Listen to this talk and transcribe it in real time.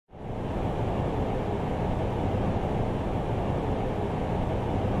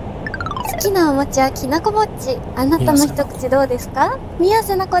きなお餅はきなこ餅。あなたの一口どうですか？宮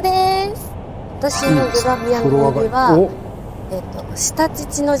瀬なこです。私のグラビアの帯は、下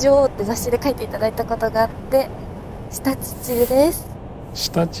乳の女王って雑誌で書いていただいたことがあって、下乳です。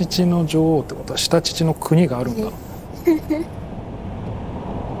下乳の女王ってことは下乳の国があるんだ。ド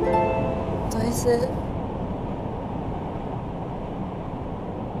S。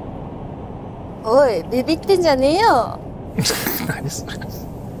おい、ビビってんじゃねえよ。何それ。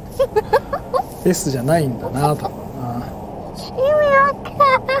S じゃないんだな、多分な。意味わかん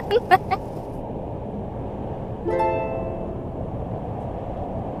ない。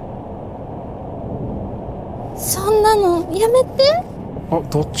そんなのやめて。あ、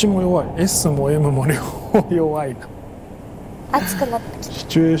どっちも弱い。S も M も両方弱いな。熱くなってきた。シ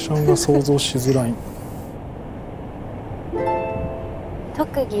チュエーションが想像しづらい。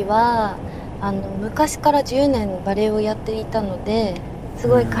特技は昔から10年バレエをやっていたのです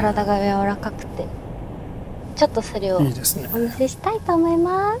ごい体が柔らかくて、ちょっとそれをお見せしたいと思い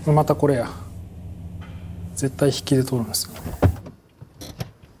ます。またこれや。絶対引きで撮るんですよね。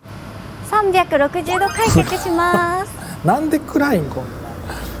360度開脚します。なんで暗いんこんな。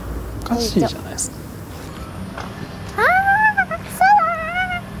おかしいじゃないですか。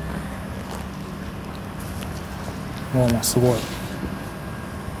もうすごい。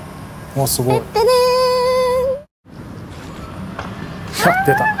もうすごい。てってねー。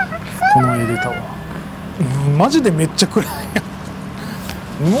出た。この絵出たわ。マジでめっちゃ暗いや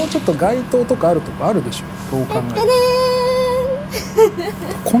ん。もうちょっと街灯とかあるとこあるでしょ。どう考えても。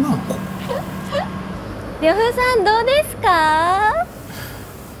どこなんこ。呂布さんどうですか？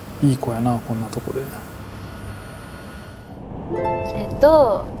いい子やな、こんなとこで。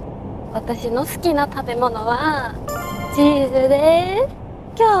私の好きな食べ物はチーズです。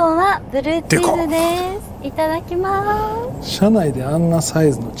今日はブルーチーズです。いただきます。車内であんなサ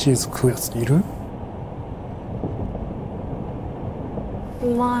イズのチーズ食うやついる？う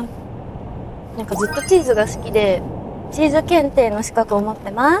まい。なんかずっとチーズが好きでチーズ検定の資格を持って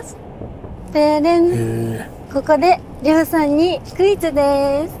ます。でれん。ここでりょうさんにクイズ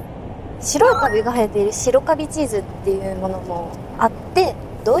です。白いカビが生えている白カビチーズっていうものもあって、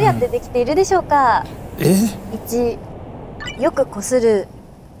どうやってできているでしょうか？1、よくこする。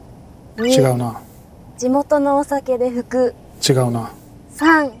2、違うな。地元のお酒で拭く。違うな。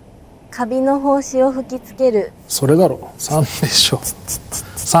3、カビの胞子を吹きつける。それだろ。3でしょ。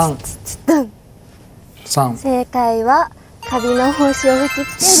3。正解はカビの胞子を吹き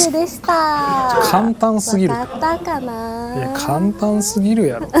つけるでした。簡単すぎる。わかったかな？いや、簡単すぎる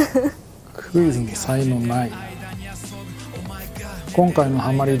やろ。クイズの才能ない。今回の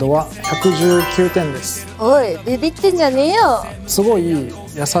ハマり度は119点です。おい、ビビってんじゃねえよ。すごい優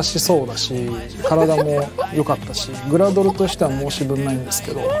しそうだし、体も良かったし、グラドルとしては申し分ないんです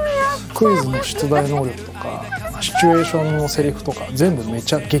けど、クイズの出題能力とかシチュエーションのセリフとか全部め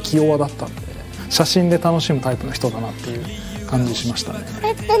ちゃ激弱だったんで、写真で楽しむタイプの人だなっていう感じしましたね。て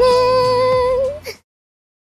ってねー。